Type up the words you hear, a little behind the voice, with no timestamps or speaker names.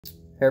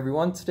Hey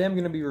everyone, today I'm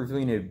going to be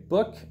reviewing a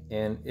book,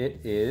 and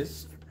it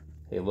is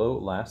Halo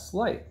Last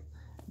Light.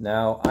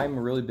 Now, I'm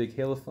a really big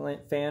Halo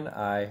fan.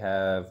 I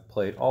have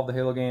played all the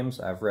Halo games.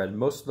 I've read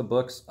most of the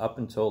books up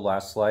until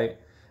Last Light.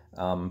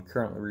 I'm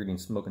currently reading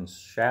Smoke and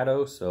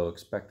Shadow, so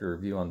expect a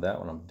review on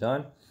that when I'm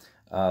done.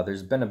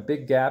 There's been a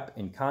big gap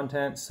in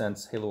content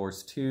since Halo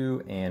Wars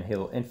 2 and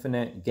Halo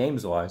Infinite,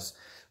 games-wise.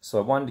 So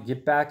I wanted to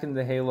get back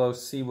into Halo,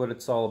 see what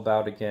it's all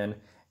about again,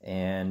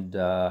 and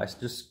I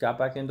just got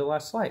back into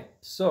Last Light.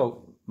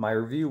 So my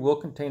review will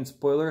contain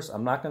spoilers.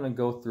 I'm not going to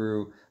go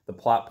through the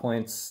plot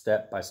points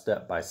step by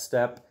step by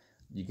step.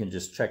 You can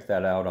just check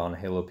that out on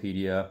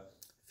Halopedia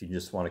if you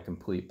just want a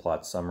complete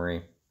plot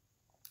summary.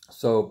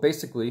 So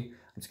basically,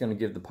 I'm just going to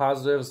give the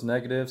positives,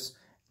 negatives,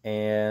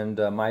 and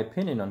my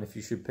opinion on if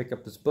you should pick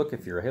up this book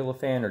if you're a Halo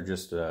fan or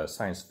just a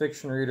science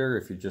fiction reader,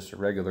 if you're just a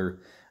regular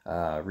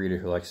reader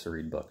who likes to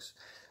read books.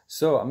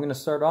 So I'm going to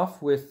start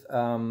off with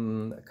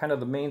kind of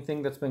the main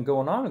thing that's been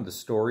going on in the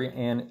story,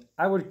 and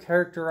I would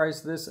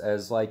characterize this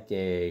as like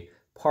a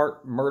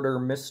part murder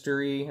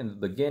mystery in the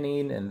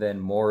beginning and then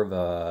more of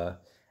a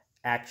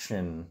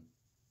action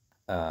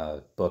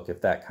book, if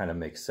that kind of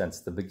makes sense.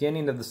 The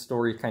beginning of the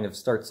story kind of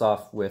starts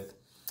off with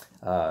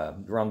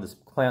around this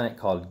planet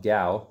called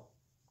Gao,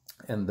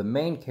 and the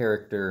main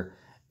character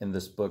in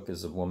this book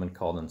is a woman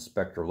called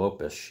Inspector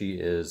Lopis. She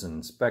is an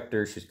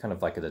inspector. She's kind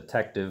of like a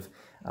detective,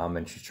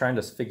 and she's trying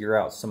to figure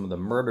out some of the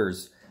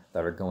murders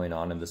that are going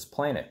on in this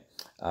planet.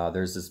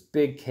 There's this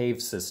big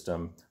cave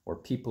system where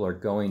people are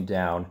going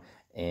down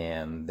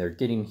and they're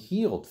getting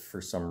healed for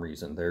some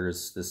reason.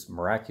 There's this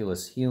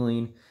miraculous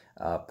healing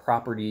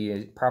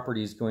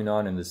properties going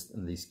on in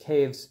these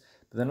caves,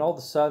 but then all of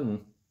a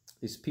sudden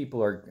these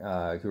people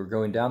are who are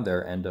going down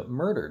there end up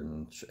murdered,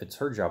 and it's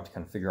her job to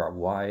kind of figure out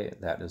why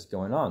that is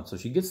going on. So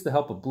she gets the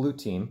help of Blue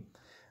Team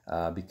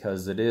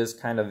because it is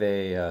kind of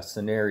a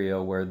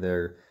scenario where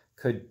there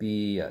could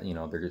be,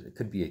 there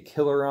could be a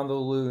killer on the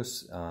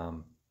loose,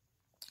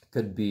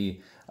 could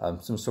be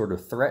some sort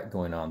of threat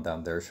going on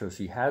down there. So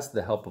she has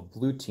the help of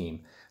Blue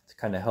Team to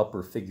kind of help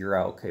her figure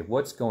out, okay,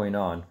 what's going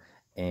on,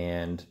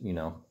 and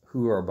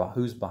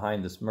who's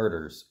behind these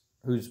murders?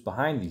 Who's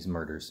behind these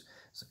murders?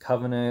 Is it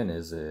Covenant?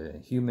 Is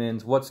it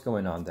humans? What's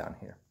going on down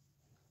here?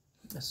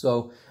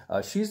 So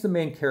she's the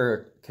main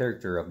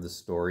character of the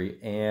story,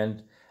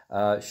 and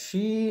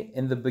she,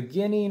 in the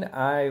beginning,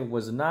 I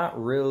was not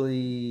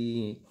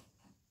really,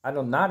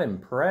 not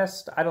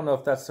impressed. I don't know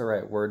if that's the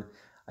right word.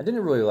 I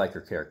didn't really like her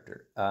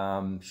character.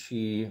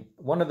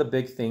 One of the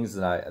big things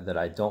that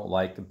I don't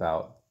like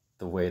about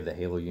the way the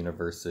Halo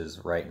universe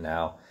is right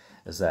now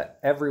is that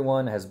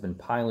everyone has been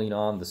piling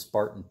on the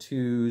Spartan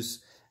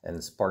IIs and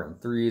the Spartan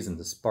IIIs and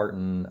the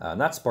Spartan,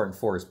 not Spartan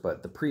IVs,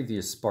 but the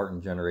previous Spartan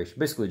generation,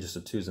 basically just the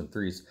 2s and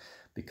 3s,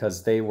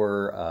 because they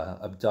were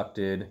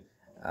abducted.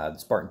 The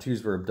Spartan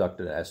IIs were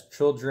abducted as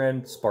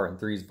children. Spartan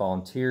IIIs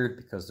volunteered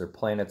because their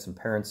planets and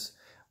parents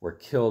were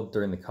killed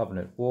during the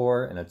Covenant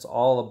War, and it's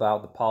all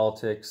about the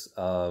politics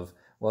of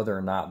whether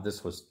or not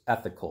this was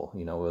ethical.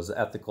 It was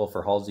ethical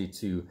for Halsey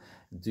to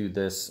do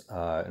this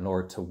in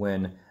order to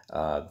win,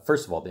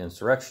 first of all, the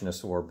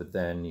Insurrectionist War, but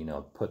then,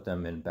 put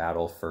them in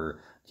battle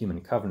for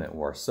Human Covenant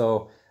War.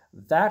 So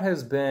that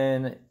has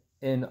been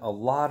in a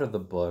lot of the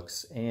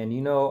books, and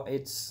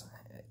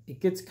it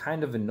gets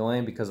kind of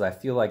annoying because I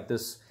feel like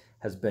this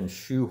has been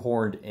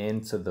shoehorned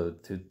into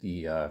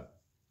the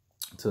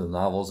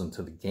novels and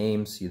to the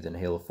games, either in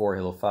Halo 4,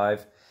 Halo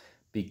 5,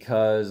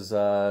 because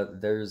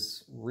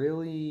there's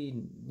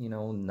really,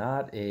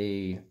 not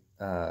a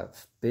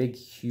big,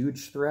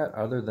 huge threat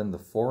other than the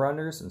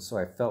Forerunners, and so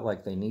I felt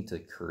like they need to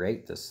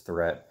create this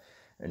threat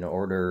in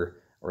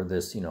order, or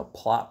this,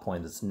 plot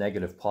point, this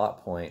negative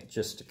plot point,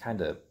 just to kind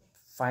of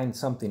find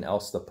something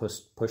else to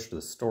push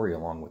the story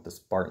along with the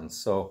Spartans.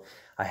 So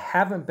I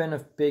haven't been a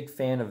big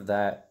fan of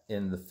that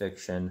in the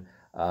fiction,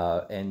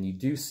 and you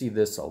do see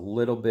this a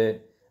little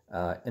bit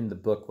in the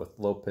book with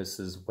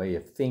Lopis's way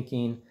of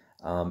thinking,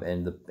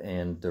 and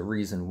the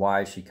reason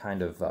why she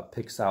kind of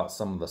picks out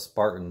some of the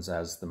Spartans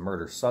as the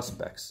murder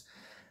suspects.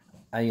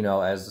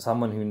 As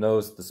someone who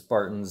knows the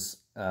Spartans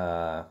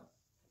and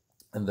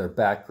their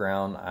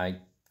background, I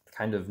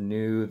kind of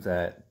knew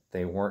that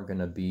they weren't going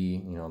to be,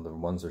 the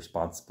ones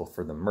responsible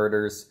for the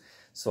murders.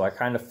 So I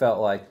kind of felt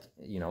like,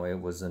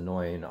 it was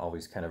annoying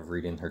always kind of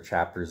reading her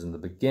chapters in the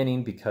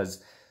beginning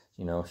because,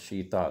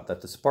 she thought that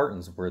the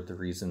Spartans were the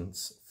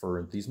reasons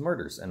for these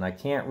murders. And I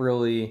can't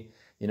really,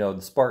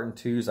 the Spartan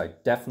IIs, I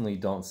definitely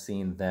don't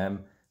see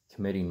them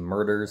committing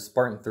murders.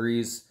 Spartan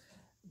IIIs,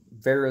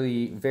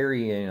 very,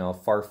 very,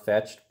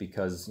 far-fetched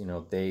because,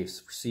 they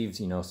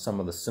received, some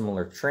of the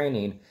similar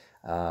training.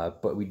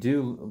 But we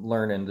do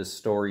learn in this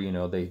story,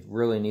 they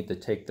really need to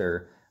take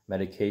their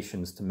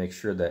medications to make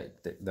sure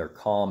that they're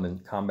calm in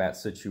combat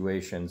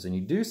situations. And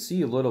you do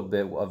see a little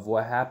bit of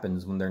what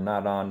happens when they're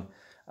not on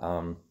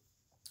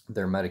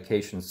their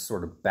medications to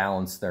sort of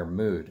balance their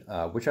mood,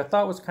 which I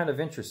thought was kind of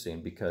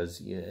interesting because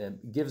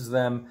it gives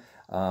them,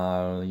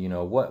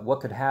 what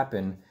could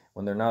happen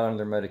when they're not on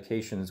their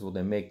medications, will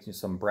they make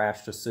some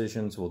brash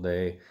decisions? Will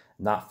they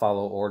not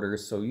follow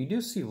orders? So you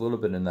do see a little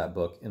bit in that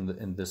book, in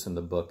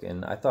the book,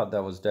 and I thought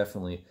that was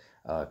definitely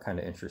kind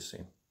of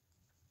interesting.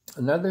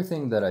 Another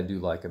thing that I do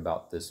like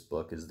about this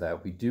book is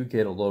that we do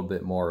get a little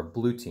bit more of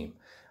Blue Team.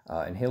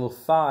 In Halo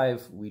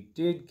 5, we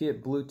did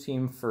get Blue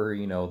Team for,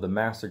 the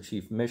Master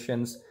Chief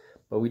missions,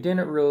 but we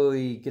didn't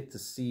really get to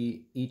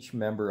see each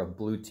member of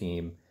Blue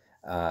Team,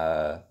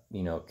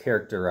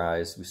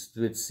 characterized. We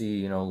did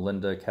see,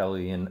 Linda,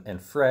 Kelly,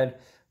 and Fred,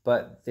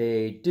 but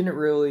they didn't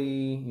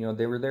really,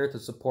 they were there to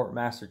support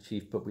Master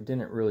Chief, but we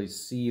didn't really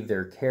see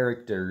their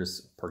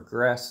characters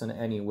progress in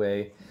any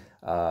way.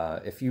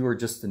 If you were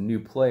just a new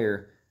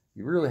player,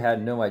 you really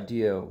had no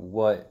idea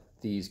what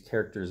these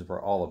characters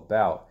were all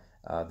about,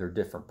 their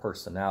different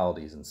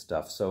personalities and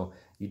stuff. So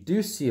you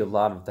do see a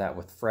lot of that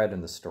with Fred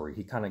in the story.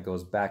 He kind of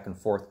goes back and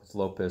forth with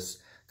Lopis,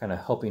 kind of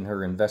helping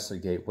her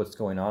investigate what's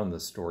going on in the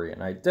story.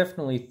 And I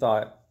definitely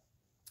thought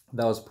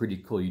that was pretty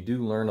cool. You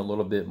do learn a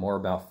little bit more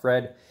about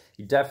Fred.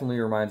 He definitely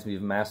reminds me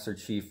of Master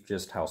Chief,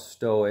 just how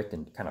stoic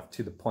and kind of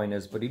to the point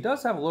is, but he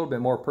does have a little bit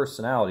more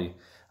personality,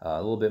 a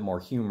little bit more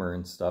humor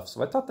and stuff.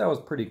 So I thought that was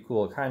pretty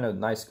cool. Kind of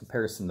nice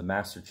comparison to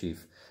Master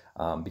Chief,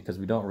 because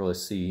we don't really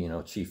see,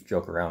 Chief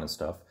joke around and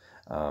stuff.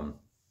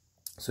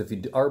 So if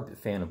you are a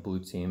fan of Blue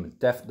Team,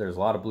 there's a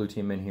lot of Blue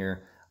Team in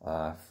here.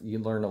 You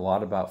learn a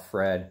lot about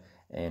Fred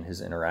and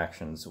his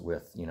interactions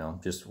with,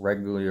 just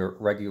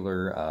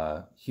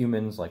regular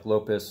humans like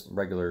Lopis,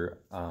 regular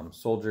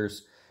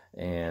soldiers,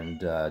 and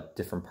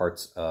different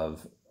parts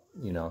of,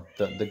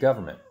 the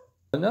government.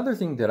 Another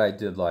thing that I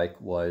did like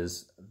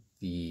was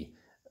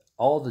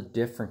all the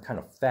different kind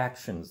of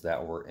factions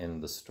that were in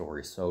the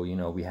story. So,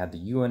 we had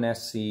the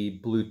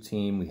UNSC, Blue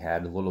Team, we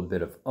had a little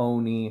bit of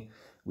Oni,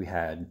 we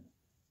had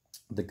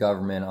the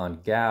government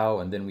on Gao,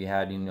 and then we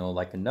had,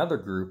 like another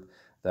group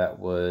that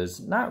was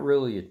not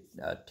really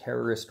a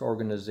terrorist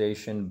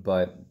organization,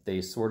 but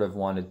they sort of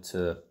wanted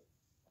to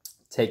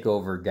take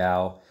over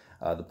Gao,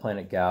 the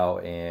planet Gao,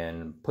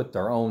 and put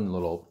their own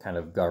little kind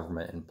of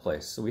government in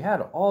place. So we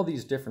had all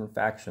these different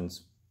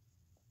factions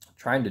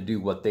trying to do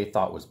what they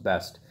thought was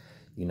best.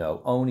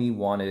 Oni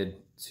wanted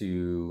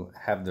to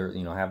have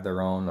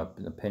their own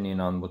opinion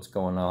on what's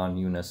going on,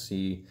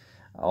 UNSC,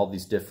 all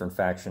these different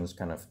factions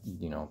kind of,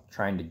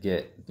 trying to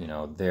get,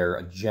 their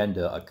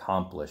agenda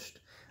accomplished.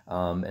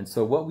 And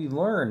so what we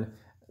learn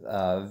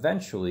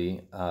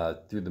eventually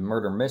through the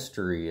murder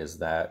mystery is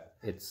that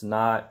it's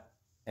not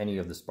any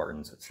of the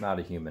Spartans. It's not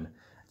a human.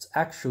 It's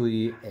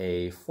actually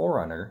a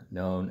Forerunner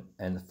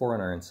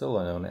Forerunner and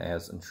Scylla known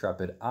as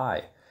Intrepid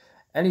I.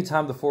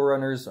 Anytime the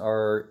Forerunners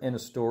are in a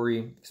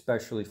story,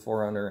 especially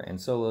Forerunner and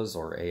Scyllas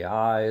or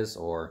AIs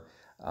or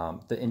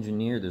the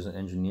engineer, there's an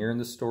engineer in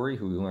the story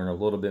who we learn a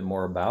little bit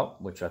more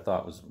about, which I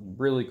thought was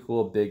really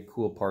cool, big,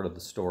 cool part of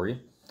the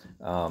story.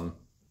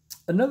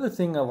 Another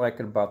thing I like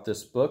about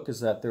this book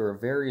is that there are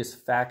various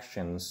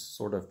factions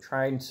sort of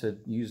trying to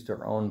use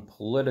their own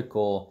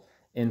political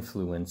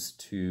influence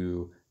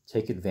to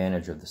take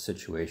advantage of the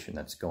situation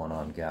that's going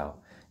on in Gao.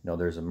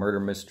 There's a murder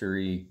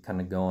mystery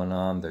kind of going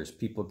on. There's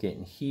people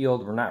getting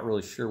healed. We're not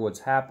really sure what's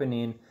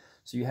happening.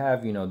 So you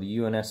have, the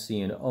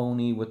UNSC and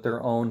ONI with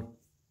their own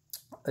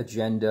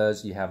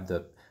agendas. You have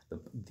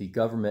the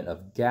government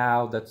of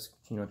Gao that's,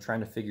 trying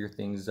to figure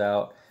things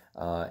out.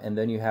 And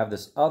then you have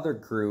this other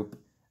group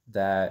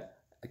that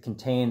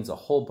contains a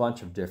whole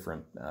bunch of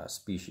different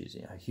species.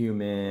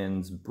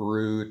 Humans,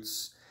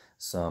 brutes,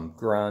 some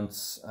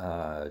grunts,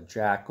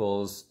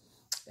 jackals,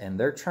 and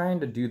they're trying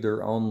to do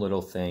their own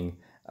little thing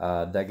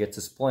that gets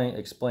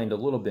explained a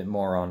little bit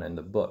more on in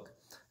the book.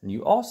 And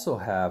you also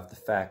have the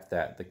fact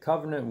that the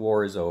Covenant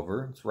War is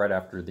over. It's right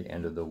after the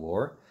end of the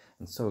war.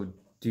 And so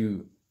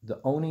do the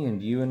ONI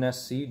and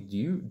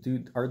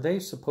UNSC, are they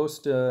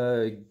supposed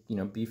to,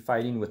 be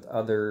fighting with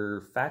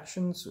other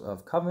factions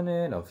of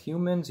Covenant, of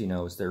humans?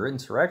 Is there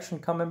insurrection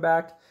coming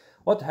back?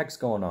 What the heck's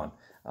going on?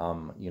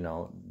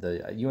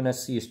 The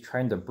UNSC is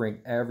trying to bring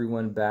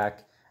everyone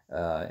back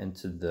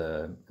into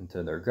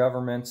their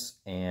governments,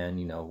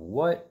 and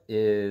what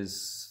is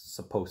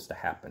supposed to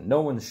happen?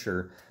 No one's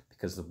sure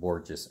because the war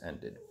just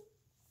ended.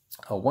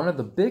 One of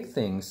the big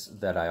things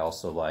that I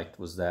also liked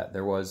was that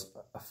there was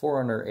a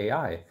Forerunner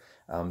AI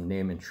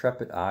named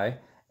Intrepid I,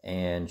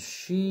 and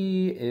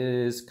she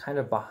is kind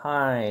of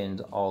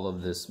behind all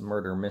of this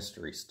murder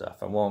mystery stuff.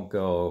 I won't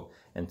go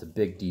into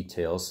big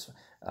details,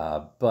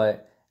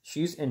 but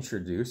she's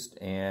introduced,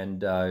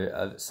 and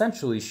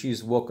essentially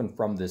she's woken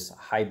from this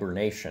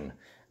hibernation.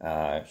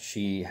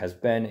 She has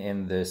been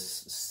in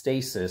this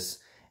stasis,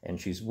 and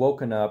she's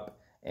woken up,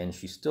 and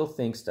she still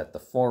thinks that the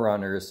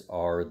Forerunners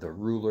are the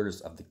rulers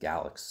of the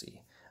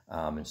galaxy.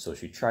 And so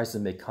she tries to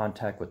make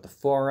contact with the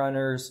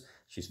Forerunners.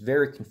 She's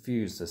very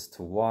confused as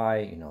to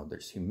why,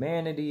 there's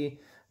humanity.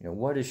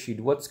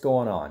 What's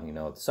going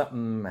on?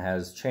 Something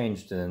has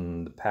changed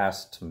in the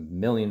past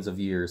millions of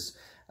years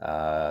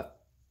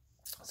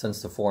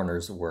since the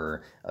Foreigners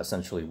were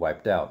essentially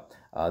wiped out.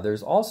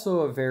 There's also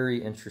a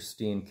very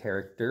interesting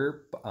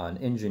character, an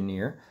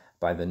engineer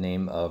by the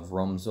name of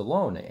Rome's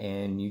Alone,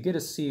 and you get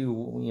to see,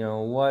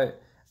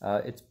 what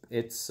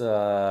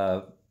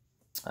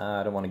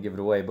I don't want to give it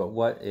away, but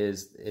what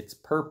is its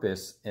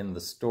purpose in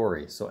the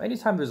story. So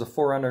anytime there's a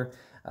Forerunner,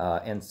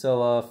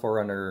 Ancilla,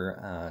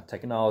 Forerunner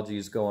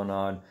technologies going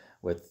on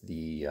with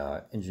the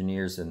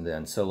engineers and the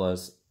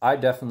Ancillas, I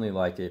definitely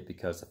like it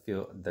because I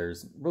feel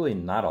there's really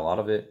not a lot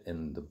of it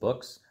in the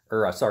books,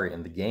 or sorry,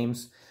 in the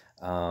games.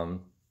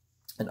 And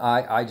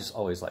I just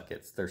always like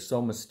it. They're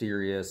so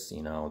mysterious.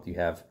 You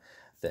have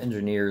the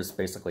engineers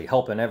basically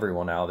helping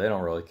everyone out. They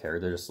don't really care.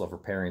 They just love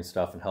repairing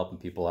stuff and helping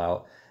people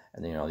out.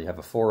 And, you have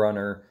a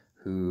Forerunner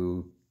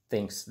who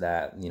thinks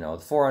that,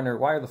 the Forerunner,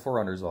 why are the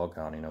Forerunners all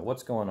gone?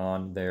 What's going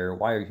on there?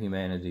 Why is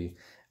humanity,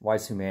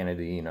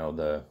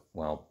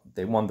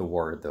 they won the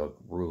war, the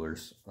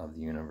rulers of the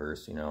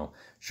universe,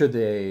 should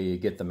they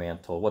get the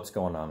mantle? What's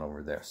going on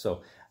over there?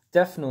 So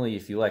definitely,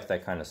 if you like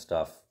that kind of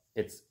stuff,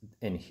 it's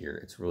in here.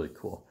 It's really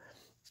cool.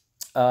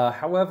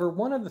 However,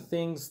 one of the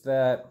things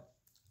that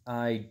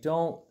I'm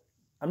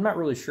not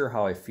really sure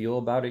how I feel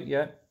about it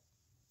yet,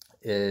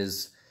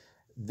 is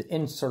the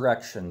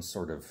insurrection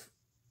sort of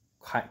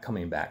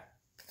coming back,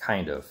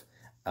 kind of.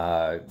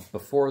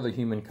 Before the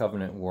Human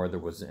Covenant War, there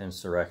was an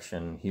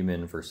insurrection,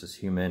 human versus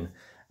human,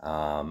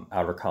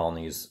 outer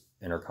colonies,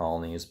 inner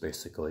colonies,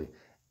 basically.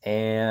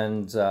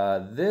 And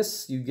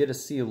this, you get to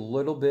see a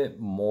little bit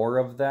more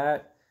of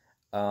that.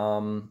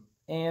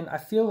 And I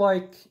feel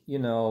like,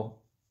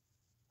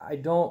 I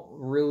don't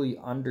really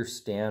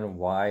understand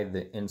why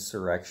the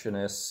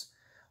insurrectionists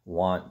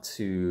want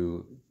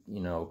to,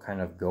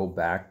 kind of go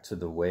back to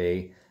the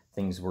way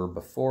things were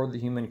before the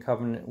Human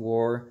Covenant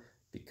War,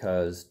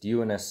 because the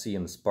UNSC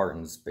and the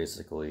Spartans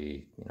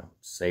basically,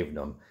 saved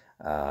them.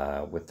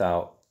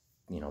 Without,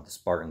 the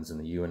Spartans and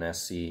the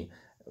UNSC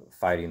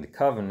fighting the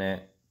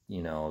Covenant,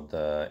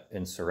 the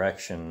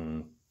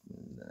insurrection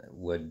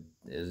would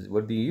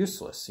be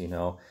useless,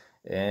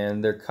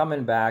 and they're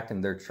coming back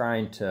and they're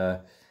trying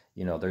to,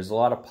 there's a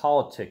lot of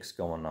politics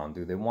going on.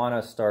 Do they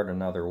want to start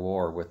another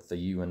war with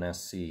the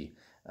UNSC?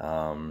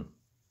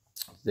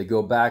 They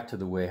go back to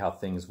the way how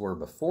things were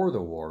before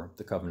the war,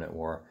 the Covenant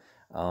War.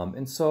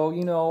 And so,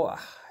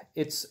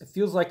 it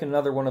feels like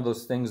another one of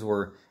those things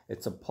where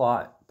it's a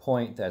plot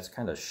point that's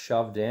kind of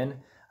shoved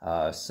in,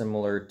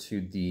 similar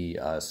to the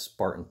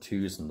Spartan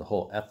IIs and the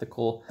whole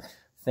ethical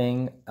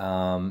thing.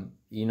 The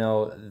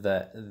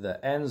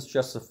ends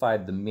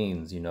justified the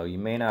means. You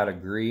may not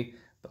agree,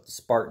 but the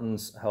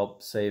Spartans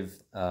helped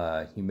save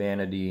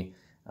humanity.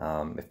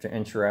 If the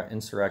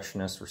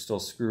insurrectionists were still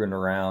screwing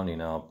around,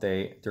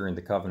 during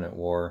the Covenant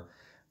War,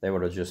 they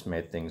would have just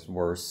made things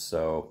worse.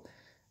 So,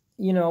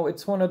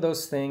 it's one of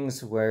those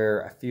things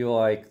where I feel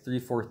like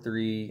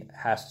 343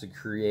 has to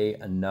create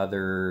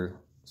another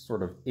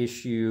sort of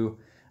issue.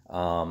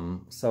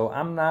 So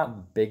I'm not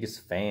the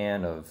biggest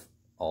fan of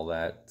all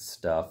that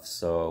stuff.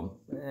 So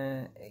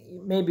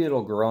maybe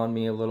it'll grow on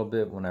me a little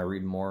bit when I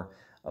read more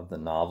of the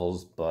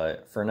novels.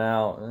 But for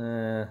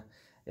now,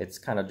 it's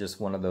kind of just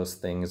one of those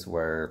things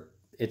where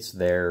it's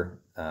there.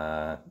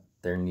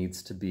 There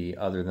needs to be,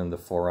 other than the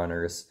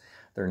Forerunners,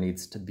 there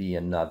needs to be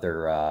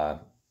another,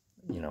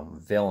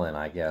 villain,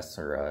 I guess,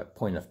 or a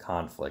point of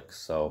conflict.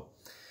 So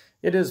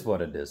it is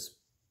what it is.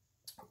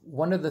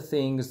 One of the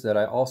things that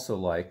I also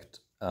liked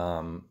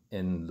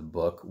in the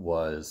book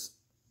was,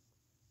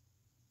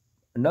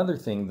 another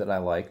thing that I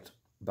liked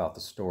about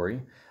the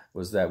story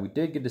was that we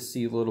did get to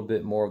see a little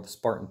bit more of the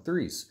Spartan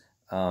IIIs.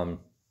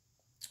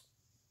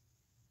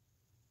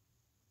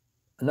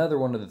 Another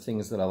one of the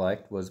things that I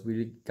liked was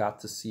we got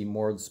to see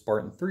more of the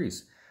Spartan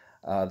IIIs.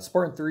 The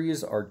Spartan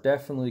IIIs are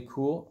definitely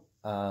cool.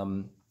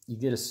 You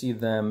get to see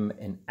them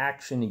in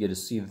action. You get to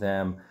see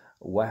them,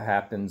 what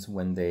happens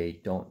when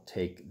they don't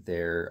take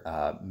their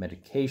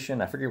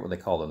medication. I forget what they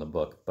call it in the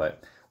book,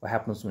 but what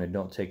happens when they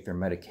don't take their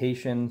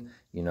medication,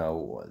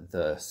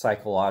 the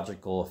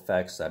psychological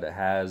effects that it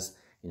has,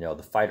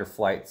 the fight or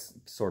flight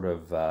sort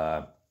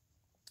of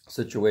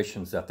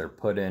situations that they're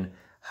put in.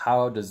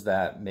 How does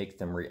that make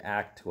them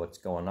react to what's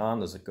going on?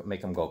 Does it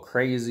make them go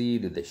crazy?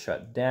 Do they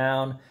shut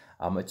down?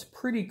 It's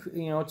pretty,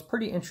 it's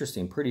pretty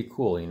interesting, pretty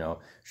cool.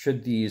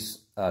 Should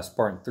these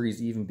Spartan IIIs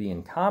even be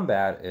in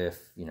combat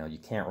if, you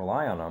can't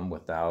rely on them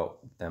without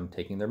them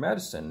taking their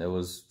medicine? It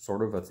was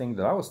sort of a thing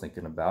that I was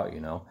thinking about,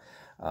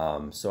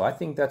 So I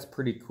think that's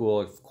pretty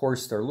cool. Of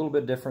course, they're a little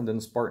bit different than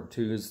Spartan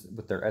IIs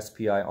with their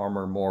SPI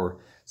armor,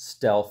 more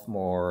stealth,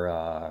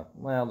 more,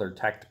 they're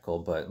tactical,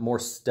 but more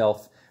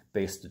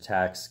stealth-based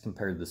attacks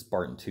compared to the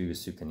Spartan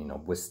IIs who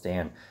can,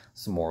 withstand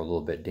some more, a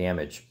little bit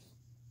damage.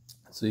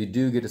 So you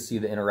do get to see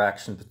the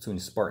interactions between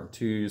the Spartan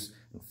IIs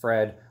and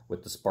Fred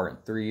with the Spartan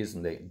IIIs,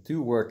 and they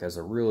do work as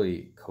a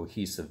really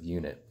cohesive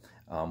unit,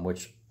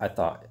 which I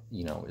thought,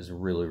 is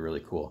really, really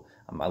cool.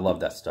 I love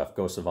that stuff.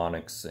 Ghosts of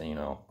Onyx,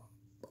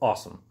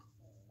 awesome.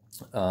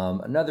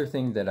 Another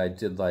thing that I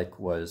did like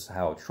was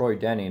how Troy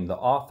Denning, the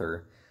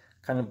author,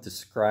 kind of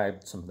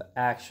described some of the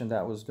action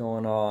that was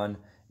going on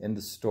in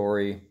the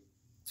story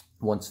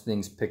once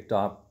things picked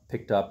up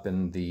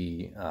in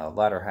the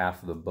latter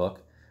half of the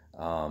book.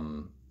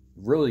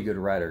 really good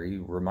writer. He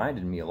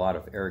reminded me a lot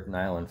of Eric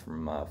Nylund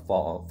from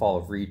Fall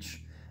of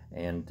Reach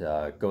and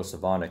Ghosts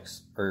of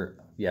Onyx, or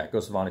yeah,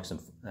 Ghosts of Onyx.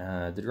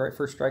 And did he write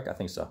First Strike? I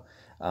think so.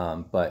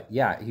 But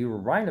yeah, he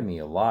reminded me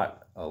a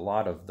lot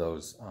of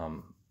those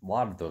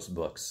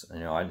books. You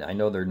know, I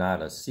know they're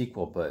not a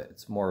sequel, but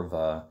it's more of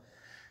a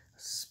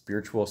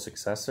spiritual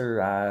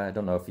successor. I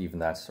don't know if even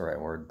that's the right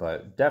word,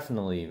 but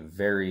definitely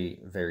very,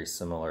 very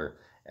similar.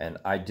 And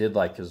I did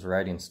like his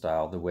writing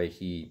style, the way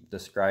he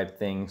described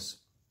things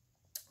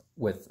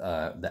with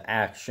the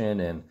action,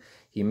 and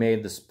he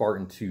made the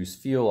Spartan IIs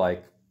feel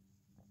like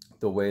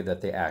the way that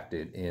they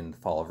acted in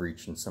Fall of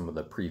Reach and some of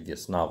the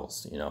previous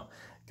novels, you know,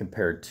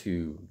 compared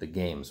to the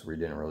games where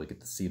you didn't really get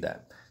to see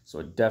that. So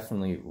I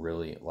definitely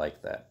really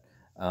like that.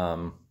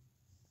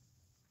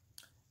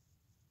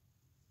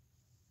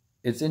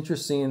 It's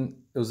interesting.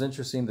 It was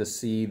interesting to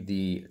see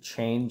the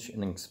change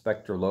in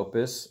Inspector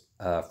Lopis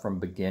from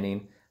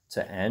beginning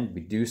to end.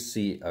 We do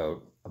see a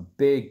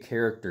big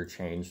character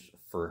change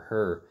for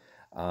her.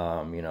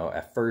 You know,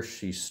 at first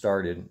she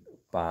started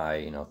by,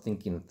 you know,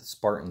 thinking that the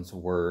Spartans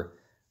were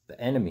the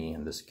enemy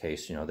in this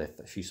case. You know,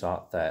 she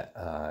thought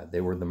that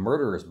they were the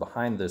murderers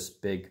behind this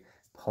big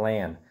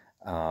plan.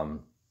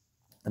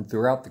 And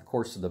throughout the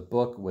course of the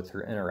book, with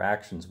her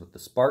interactions with the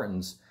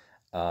Spartans,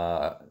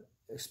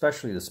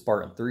 especially the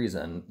Spartan IIIs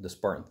and the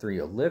Spartan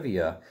III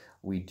Olivia,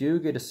 we do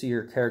get to see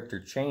her character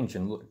change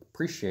and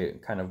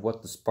appreciate kind of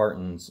what the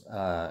Spartans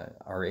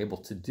are able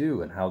to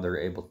do and how they're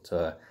able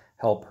to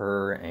help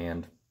her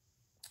and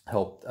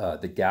help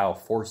the Gao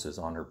forces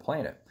on her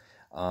planet.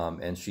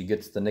 And she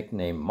gets the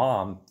nickname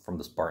Mom from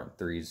the Spartan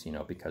IIIs, you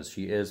know, because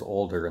she is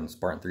older and the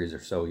Spartan IIIs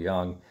are so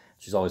young.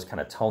 She's always kind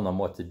of telling them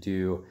what to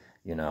do.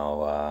 You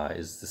know,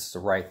 is this the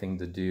right thing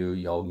to do?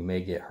 You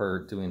may get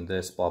hurt doing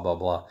this, blah, blah,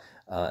 blah.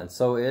 And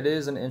so it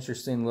is an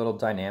interesting little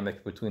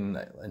dynamic between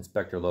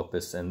Inspector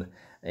Lopis and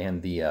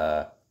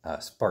the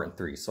Spartan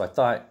III. So I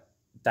thought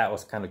that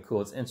was kind of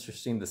cool. It's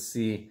interesting to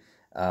see.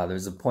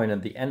 There's a point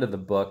at the end of the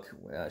book,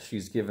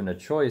 she's given a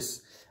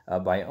choice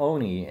by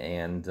Oni,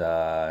 and,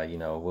 you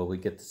know, will we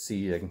get to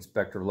see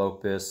Inspector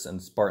Lopis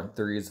and Spartan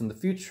IIIs in the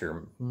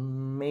future?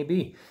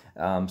 Maybe.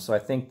 So I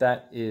think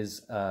that is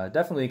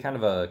definitely kind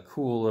of a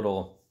cool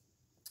little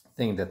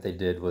thing that they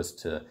did, was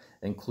to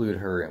include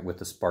her with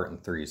the Spartan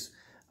IIIs.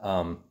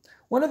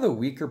 One of the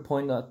weaker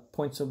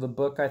points of the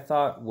book, I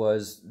thought,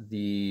 was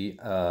the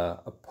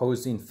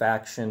opposing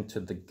faction to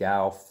the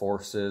Gao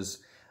forces.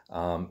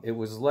 It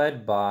was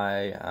led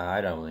by,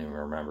 I don't even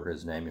remember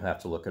his name, you have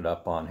to look it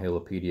up on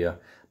Halopedia,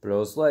 but it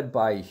was led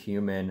by a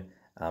human.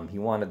 He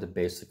wanted to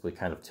basically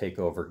kind of take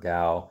over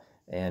Gao,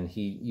 and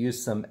he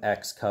used some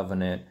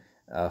ex-Covenant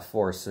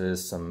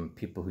forces, some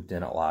people who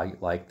didn't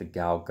like the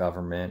Gao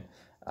government,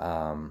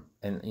 and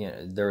you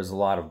know, there was a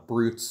lot of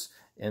brutes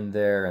in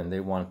there, and they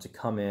wanted to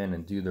come in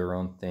and do their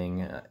own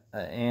thing,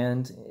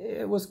 and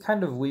it was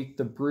kind of weak.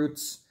 The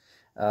brutes,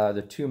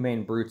 the two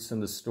main brutes in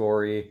the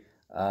story,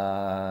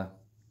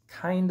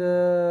 kind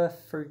of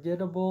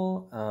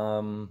forgettable.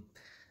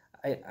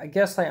 I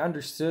guess I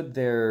understood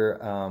their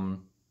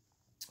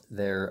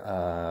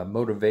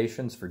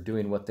motivations for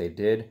doing what they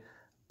did,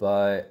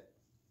 but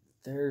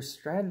their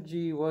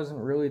strategy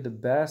wasn't really the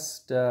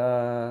best.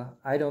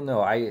 I don't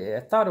know.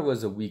 I thought it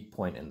was a weak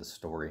point in the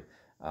story.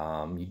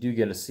 You do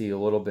get to see a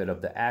little bit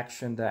of the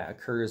action that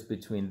occurs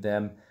between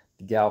them,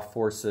 the Gao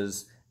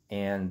forces,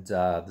 and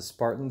the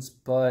Spartans,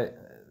 but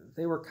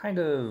they were kind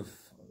of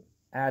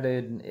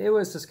added. It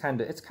was just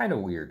it's kind of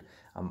weird.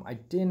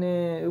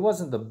 It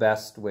wasn't the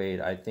best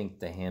way, I think,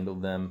 to handle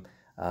them.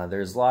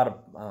 There's a lot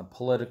of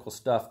political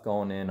stuff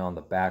going on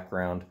the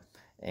background,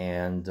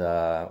 and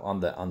on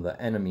the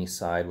enemy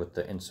side with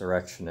the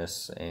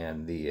insurrectionists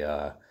and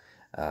the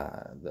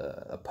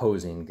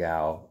opposing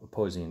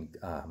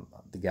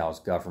the Gao's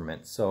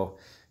government. So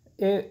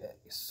it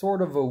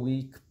sort of a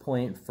weak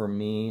point for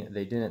me.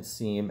 They didn't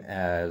seem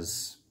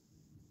as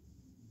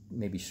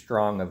maybe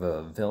strong of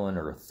a villain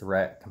or a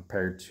threat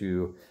compared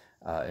to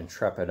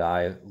Intrepid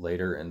Eye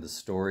later in the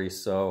story.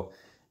 So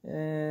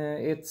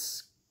it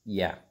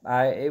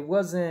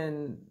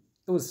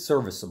was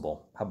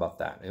serviceable. How about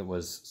that? It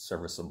was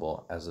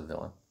serviceable as a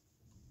villain.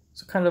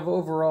 So kind of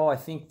overall, I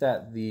think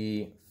that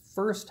the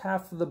first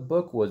half of the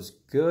book was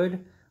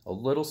good, a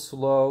little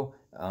slow.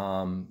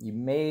 You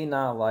may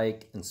not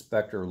like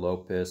Inspector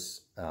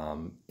Lopis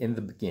in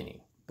the beginning,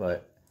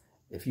 but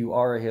if you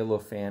are a Halo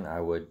fan, I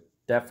would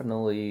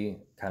definitely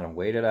kind of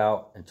wait it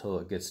out until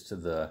it gets to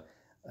the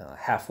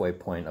halfway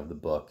point of the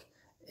book,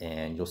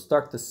 and you'll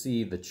start to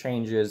see the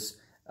changes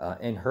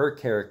in her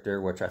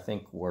character, which I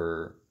think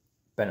were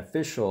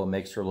beneficial. It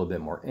makes her a little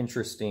bit more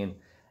interesting,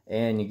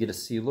 and you get to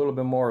see a little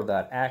bit more of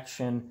that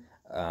action.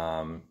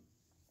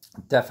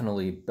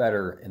 Definitely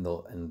better in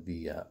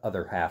the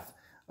other half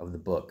of the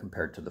book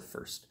compared to the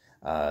first.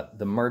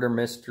 The murder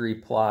mystery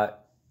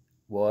plot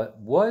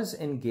was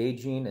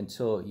engaging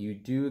until you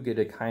do get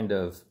a kind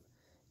of,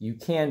 you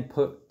can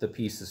put the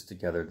pieces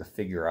together to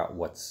figure out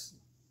what's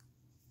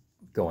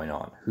going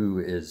on, who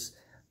is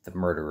the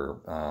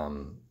murderer.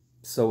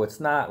 So it's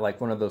not like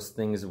one of those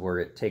things where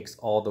it takes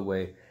all the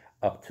way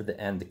up to the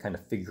end to kind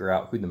of figure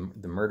out who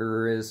the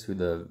murderer is, who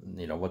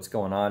what's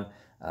going on.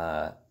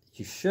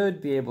 You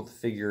should be able to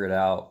figure it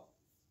out,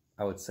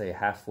 I would say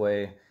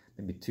halfway,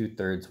 maybe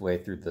 2/3 way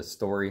through the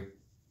story.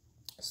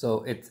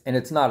 So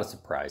it's not a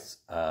surprise.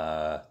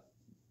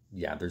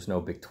 Yeah, there's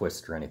no big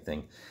twist or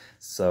anything.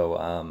 So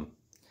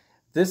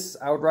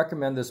I would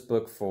recommend this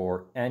book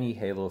for any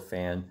Halo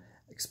fan,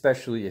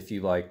 especially if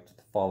you like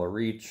Fall of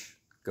Reach,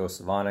 Ghosts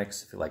of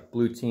Onyx, if you like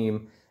Blue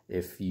Team,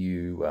 if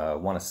you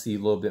want to see a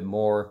little bit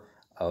more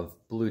of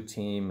Blue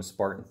Team,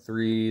 Spartan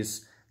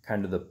IIIs,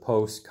 kind of the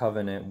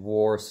post-Covenant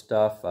War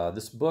stuff.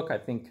 This book, I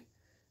think,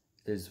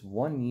 is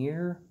 1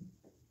 year,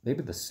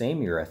 maybe the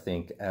same year, I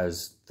think,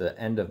 as the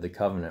end of the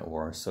Covenant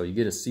War. So you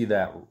get to see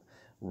that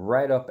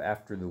right up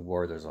after the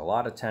war. There's a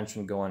lot of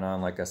tension going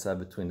on, like I said,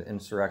 between the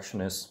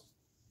insurrectionists,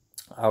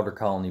 Outer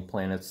Colony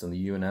planets, and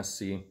the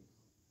UNSC.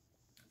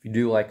 If you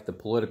do like the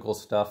political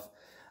stuff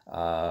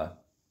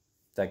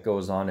that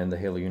goes on in the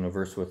Halo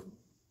universe if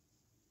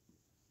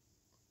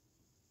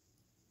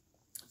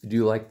you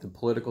do like the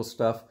political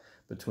stuff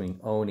between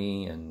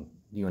ONI and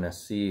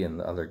UNSC and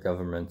the other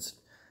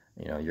governments,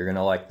 you're going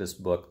to like this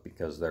book,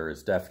 because there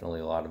is definitely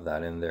a lot of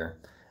that in there.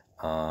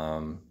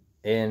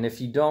 And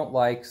if you don't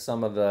like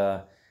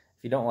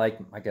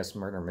I guess,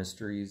 murder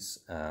mysteries,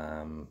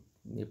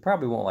 you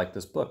probably won't like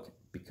this book,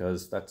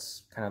 because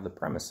that's kind of the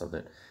premise of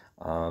it.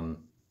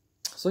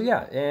 So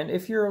yeah, and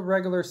if you're a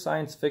regular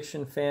science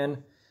fiction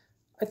fan,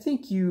 I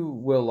think you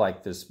will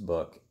like this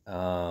book.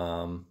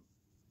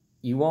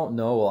 You won't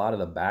know a lot of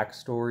the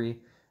backstory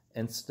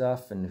and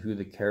stuff and who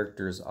the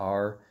characters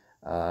are,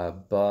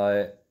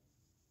 but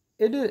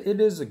it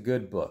is a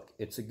good book.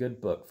 It's a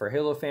good book. For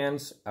Halo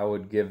fans, I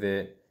would give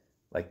it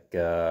like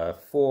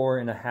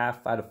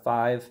 4.5 out of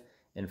 5.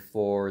 And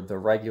for the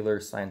regular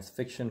science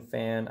fiction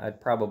fan, I'd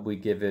probably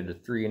give it a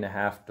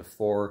 3.5 to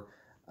 4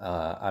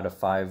 out of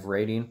 5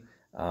 rating.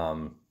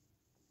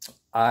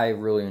 I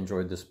really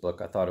enjoyed this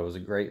book. I thought it was a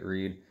great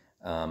read.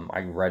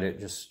 I read it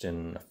just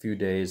in a few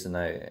days, and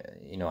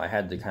I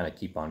had to kind of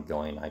keep on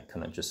going. I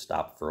couldn't just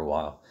stop for a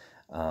while.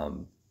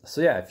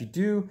 So yeah, if you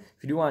do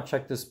want to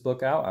check this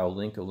book out, I will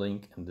link a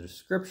link in the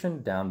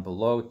description down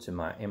below to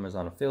my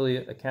Amazon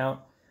affiliate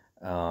account.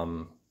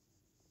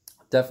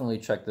 Definitely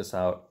check this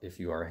out if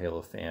you are a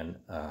Halo fan,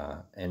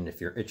 and if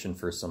you're itching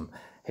for some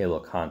Halo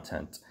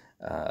content,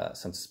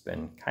 since it's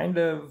been kind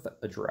of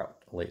a drought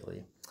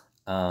lately.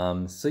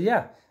 So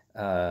yeah,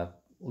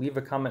 leave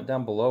a comment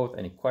down below with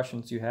any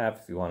questions you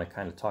have, if you want to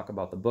kind of talk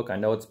about the book. I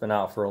know it's been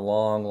out for a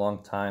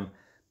long time,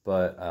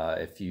 but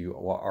if you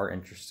are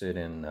interested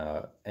in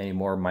any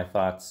more of my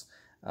thoughts,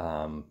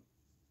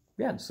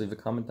 yeah, just leave a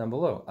comment down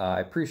below. I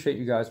appreciate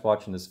you guys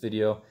watching this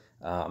video.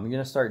 I'm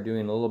going to start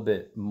doing a little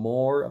bit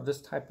more of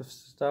this type of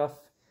stuff,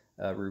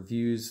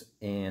 reviews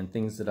and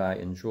things that I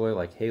enjoy,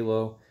 like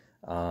Halo.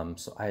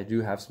 So I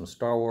do have some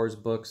Star Wars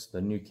books,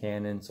 the new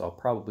canon, so I'll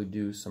probably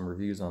do some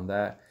reviews on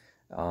that.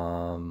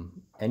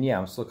 And yeah,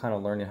 I'm still kind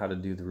of learning how to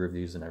do the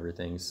reviews and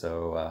everything,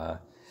 so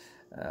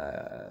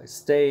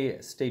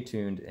stay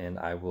tuned, and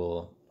I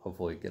will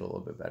hopefully get a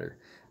little bit better.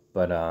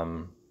 But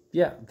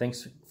yeah,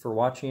 thanks for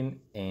watching,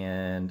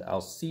 and I'll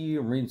see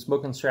you. I'm reading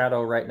Smoke and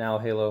Shadow right now,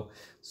 Halo,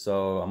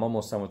 so I'm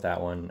almost done with that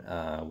one.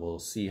 We'll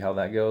see how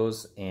that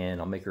goes,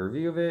 and I'll make a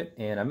review of it,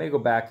 and I may go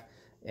back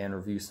and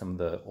review some of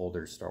the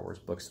older Star Wars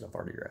books that I've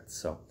already read.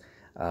 So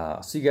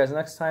I'll see you guys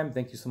next time.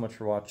 Thank you so much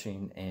for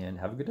watching, and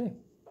have a good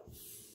day.